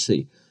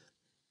hypocrisy.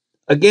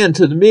 Again,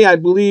 to me, I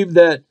believe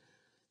that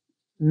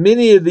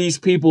many of these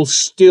people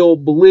still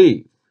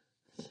believe,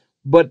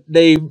 but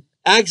they've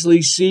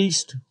actually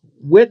ceased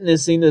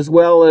witnessing, as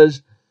well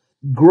as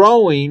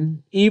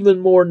growing even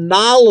more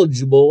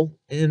knowledgeable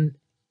and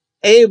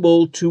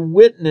able to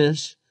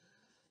witness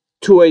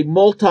to a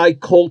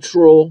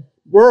multicultural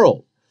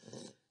world.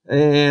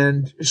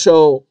 And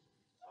so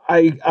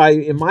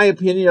in my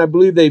opinion, I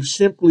believe they've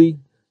simply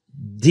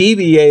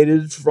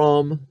deviated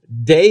from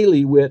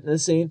daily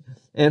witnessing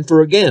and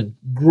for, again,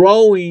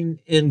 growing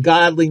in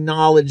godly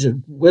knowledge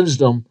and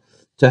wisdom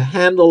to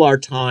handle our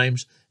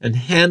times and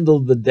handle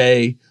the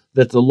day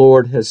that the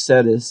Lord has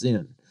set us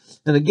in.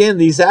 And again,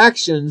 these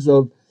actions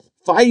of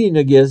fighting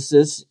against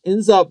this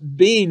ends up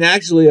being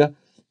actually a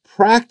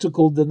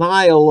practical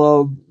denial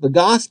of the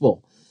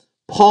gospel.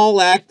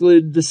 Paul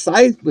acted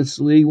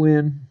decisively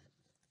when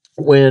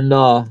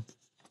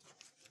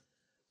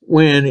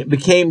it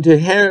became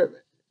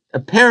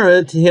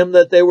apparent to him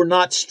that they were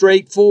not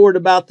straightforward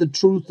about the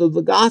truth of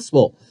the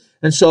gospel.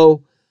 And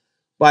so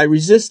by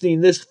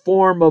resisting this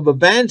form of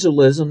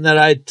evangelism that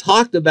I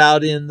talked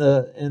about in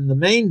the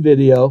main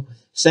video,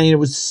 saying it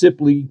was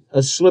simply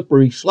a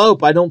slippery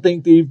slope, I don't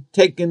think they've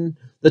taken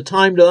the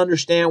time to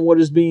understand what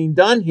is being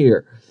done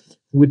here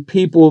with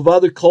people of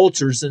other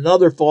cultures and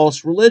other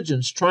false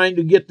religions, trying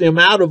to get them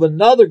out of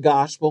another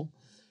gospel.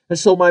 And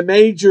so my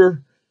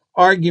major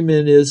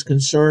argument is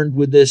concerned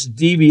with this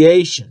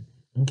deviation.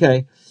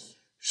 Okay,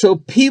 so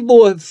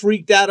people have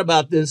freaked out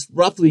about this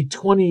roughly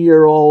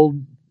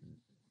 20-year-old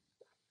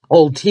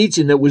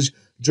teaching that was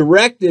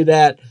directed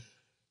at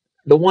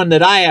the one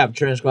that I have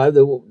transcribed,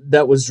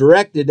 that was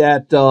directed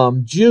at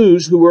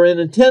Jews who were in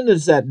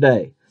attendance that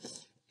day.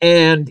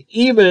 And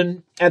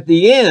even at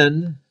the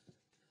end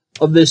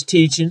of this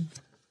teaching,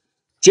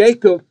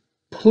 Jacob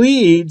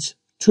pleads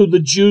to the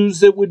Jews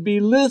that would be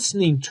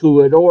listening to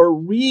it or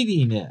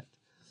reading it.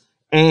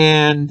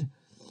 And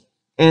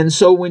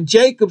so when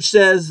Jacob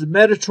says the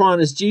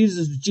Metatron is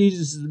Jesus,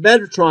 Jesus is the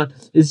Metatron,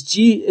 is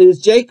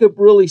Jacob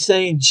really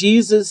saying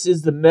Jesus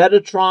is the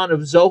Metatron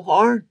of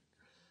Zohar?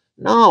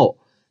 No,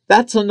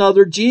 that's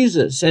another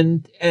Jesus.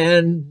 And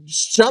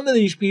some of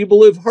these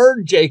people have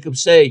heard Jacob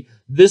say,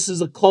 this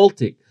is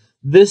occultic,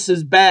 this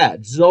is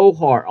bad,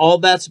 Zohar, all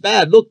that's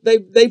bad. Look,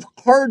 they've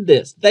heard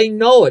this, they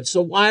know it.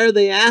 So why are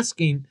they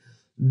asking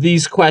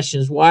these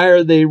questions? Why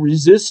are they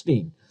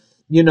resisting?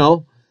 You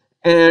know,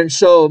 and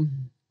so,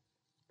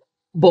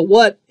 but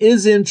what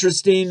is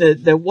interesting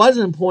that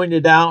wasn't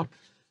pointed out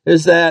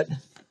is that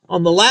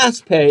on the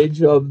last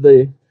page of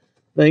the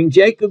thing,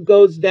 Jacob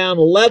goes down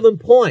 11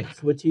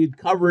 points, which he'd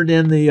covered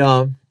in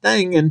the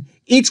thing, and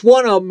each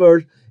one of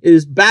them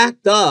is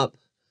backed up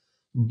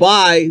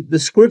by the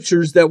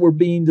scriptures that were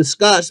being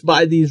discussed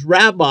by these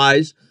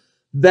rabbis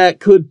that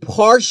could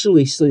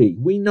partially see.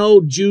 We know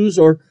Jews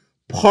are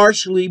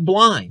partially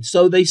blind,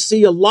 so they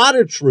see a lot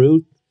of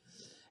truth.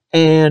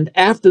 And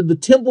after the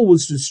temple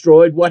was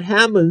destroyed, what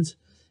happens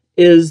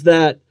is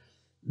that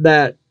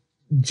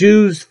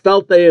Jews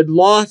felt they had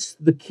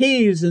lost the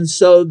keys, and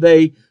so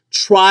they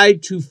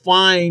tried to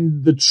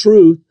find the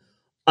truth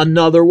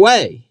another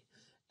way.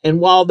 And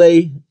while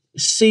they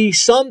see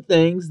some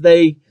things,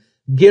 they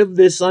give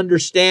this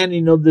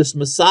understanding of this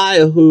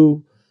Messiah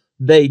who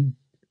they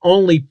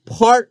only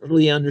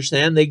partly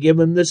understand. They give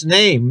him this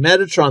name,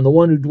 Metatron, the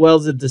one who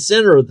dwells at the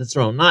center of the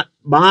throne, not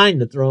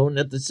behind the throne,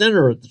 at the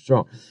center of the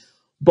throne.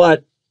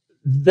 But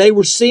they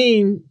were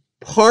seeing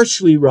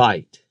partially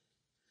right.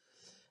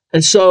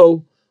 And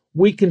so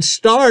we can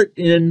start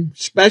in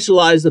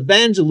specialized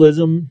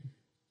evangelism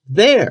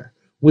there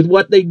with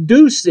what they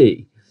do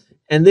see.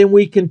 And then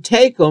we can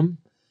take them,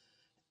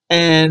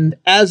 and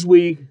as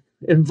we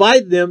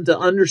invite them to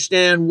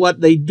understand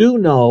what they do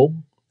know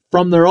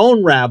from their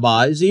own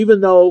rabbis,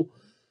 even though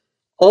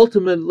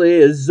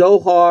ultimately as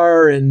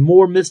Zohar and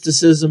more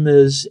mysticism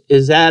is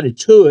added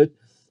to it,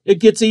 it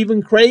gets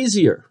even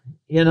crazier,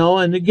 you know,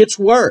 and it gets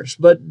worse.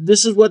 But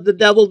this is what the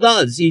devil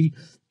does. He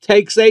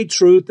takes a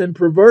truth and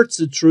perverts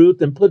the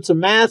truth and puts a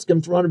mask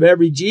in front of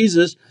every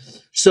Jesus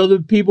so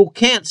that people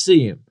can't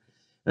see him.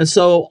 And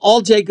so all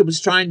Jacob is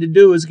trying to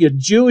do is get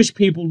Jewish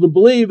people to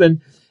believe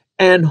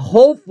and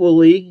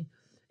hopefully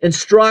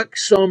instruct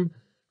some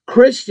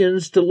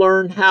Christians to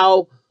learn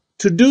how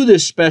to do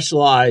this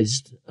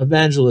specialized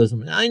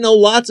evangelism. I know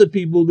lots of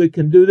people that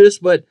can do this,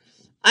 but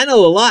I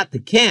know a lot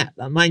that can't.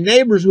 My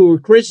neighbors who are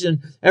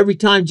Christian, every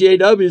time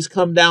JWs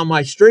come down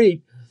my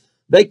street,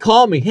 they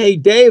call me, "Hey,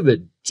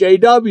 David,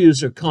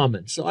 JWs are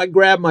coming." So I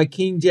grab my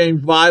King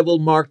James Bible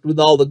marked with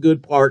all the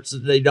good parts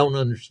that they don't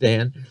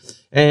understand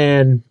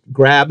and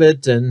grab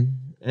it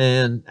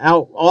and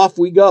off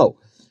we go.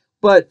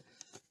 But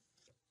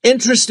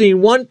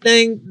interesting, one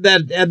thing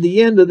that at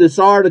the end of this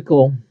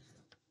article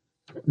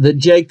that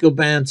Jacob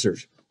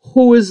answers,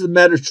 who is the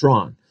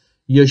Metatron?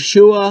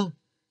 Yeshua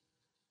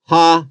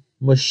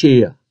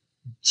HaMashiach,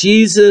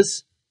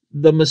 Jesus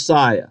the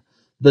Messiah,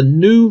 the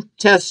New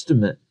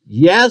Testament.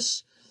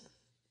 Yes,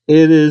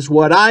 it is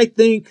what I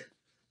think,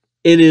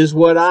 it is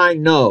what I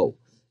know.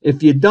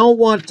 If you don't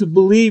want to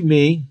believe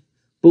me,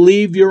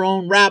 believe your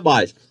own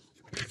rabbis.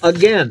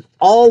 Again,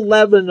 all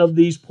 11 of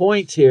these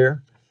points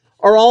here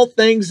are all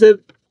things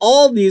that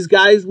all these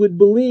guys would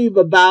believe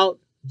about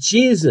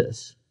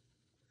Jesus.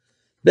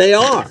 They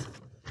are.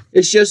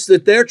 It's just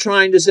that they're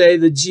trying to say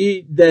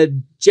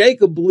that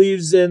Jacob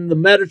believes in the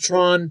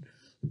Metatron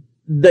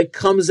that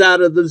comes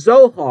out of the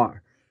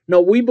Zohar. No,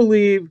 we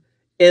believe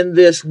in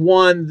this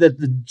one that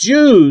the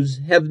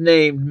Jews have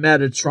named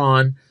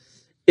Metatron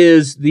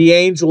is the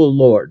angel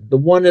Lord, the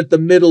one at the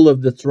middle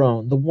of the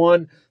throne, the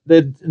one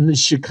that in the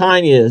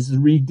Shekinah is, the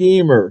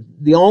Redeemer,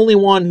 the only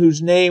one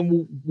whose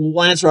name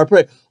will answer our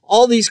prayer.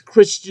 All these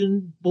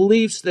Christian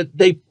beliefs that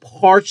they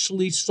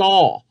partially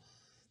saw,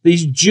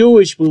 these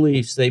Jewish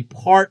beliefs they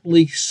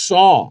partly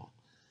saw.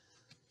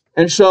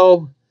 And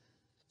so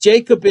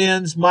Jacob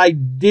ends, my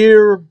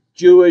dear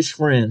Jewish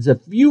friends, if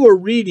you are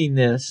reading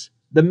this,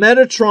 the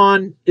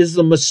Metatron is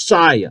the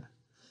Messiah.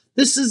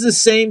 This is the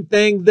same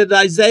thing that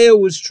Isaiah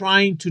was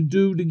trying to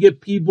do to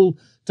get people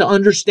to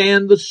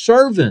understand the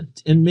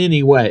servant in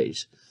many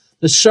ways.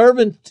 The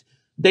servant,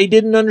 they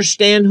didn't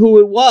understand who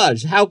it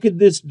was. How could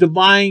this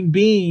divine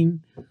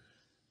being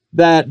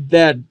that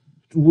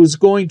was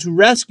going to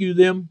rescue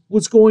them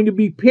was going to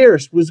be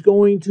pierced, was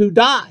going to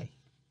die?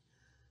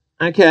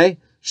 Okay,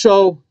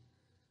 so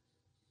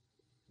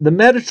the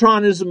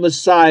Metatron is the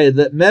Messiah.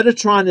 The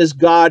Metatron is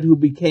God who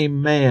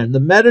became man. The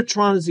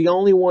Metatron is the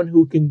only one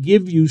who can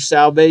give you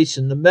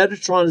salvation. The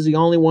Metatron is the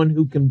only one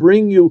who can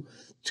bring you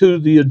to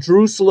the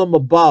Jerusalem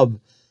above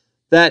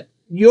that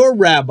your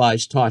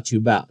rabbis taught you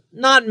about.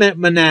 Not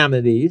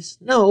Maimonides.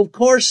 No, of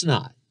course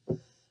not.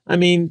 I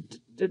mean,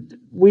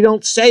 we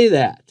don't say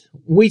that.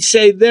 We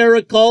say they're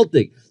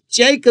occultic.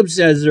 Jacob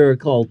says they're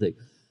occultic.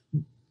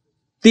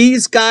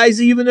 These guys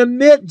even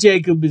admit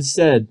Jacob has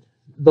said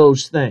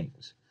those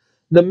things.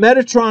 The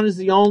Metatron is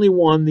the only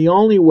one, the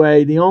only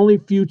way, the only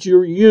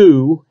future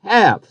you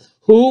have.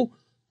 Who?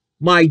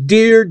 My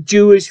dear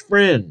Jewish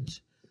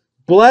friends.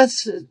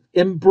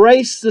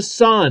 Embrace the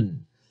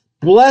Son.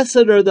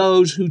 Blessed are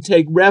those who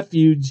take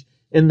refuge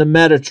in the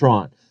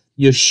Metatron.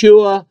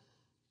 Yeshua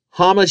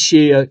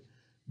HaMashiach,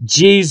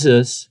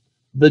 Jesus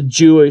the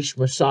Jewish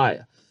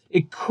Messiah.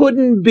 It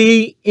couldn't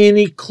be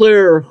any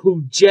clearer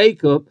who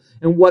Jacob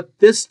and what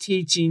this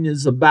teaching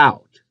is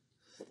about.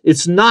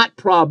 It's not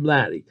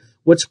problematic.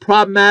 What's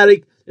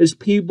problematic is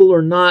people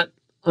are not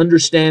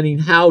understanding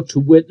how to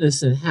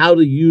witness and how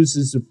to use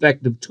these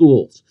effective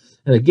tools.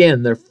 And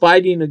again, they're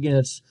fighting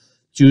against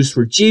Jews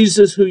for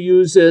Jesus who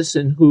use this,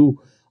 and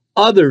who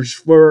others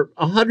for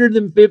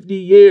 150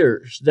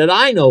 years that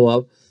I know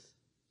of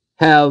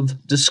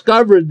have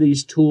discovered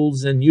these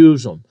tools and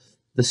use them.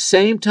 The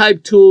same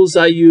type tools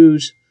I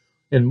use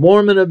in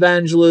Mormon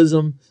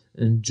evangelism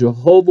and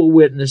Jehovah's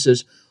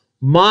Witnesses.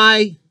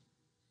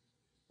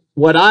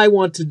 What I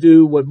want to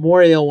do, what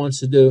Moriel wants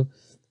to do,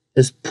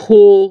 is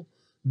pull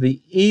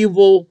the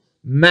evil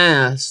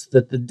mask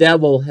that the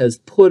devil has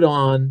put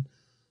on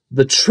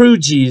the true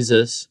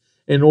Jesus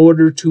in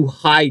order to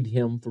hide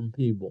him from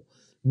people.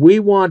 We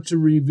want to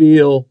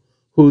reveal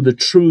who the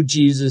true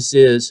Jesus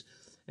is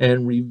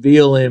and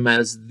reveal him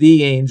as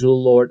the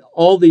angel Lord.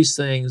 All these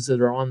things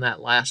that are on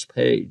that last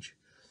page.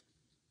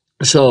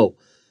 So,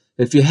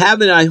 if you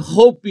haven't, I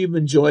hope you've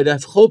enjoyed. I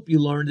hope you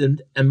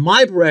learned. And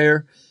my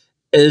prayer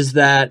is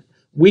that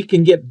we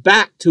can get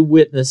back to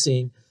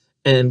witnessing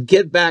and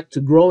get back to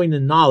growing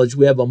in knowledge.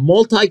 We have a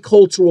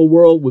multicultural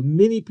world with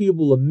many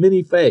people of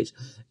many faiths,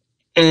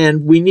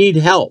 and we need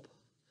help.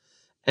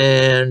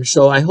 And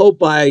so I hope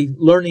by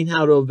learning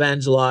how to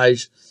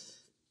evangelize,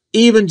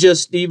 even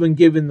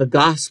giving the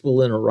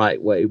gospel in a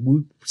right way,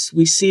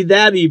 we see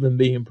that even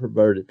being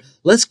perverted.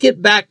 Let's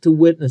get back to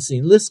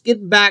witnessing. Let's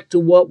get back to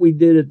what we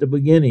did at the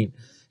beginning,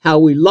 how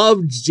we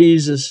loved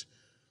Jesus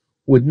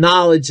with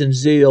knowledge and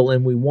zeal,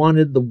 and we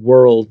wanted the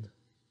world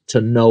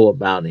to know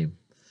about him.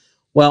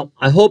 Well,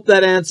 I hope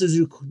that answers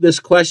this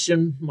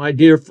question, my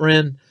dear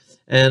friend,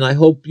 and I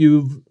hope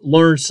you've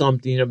learned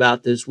something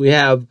about this. We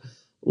have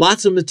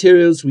lots of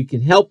materials we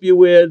can help you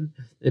with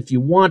if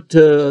you want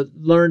to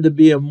learn to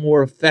be a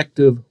more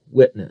effective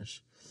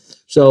witness.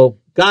 So,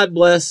 God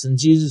bless in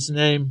Jesus'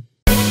 name.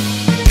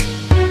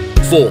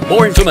 For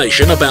more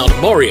information about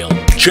Moriel,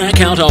 check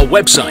out our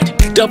website,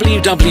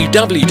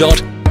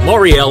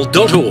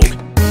 www.moriel.org.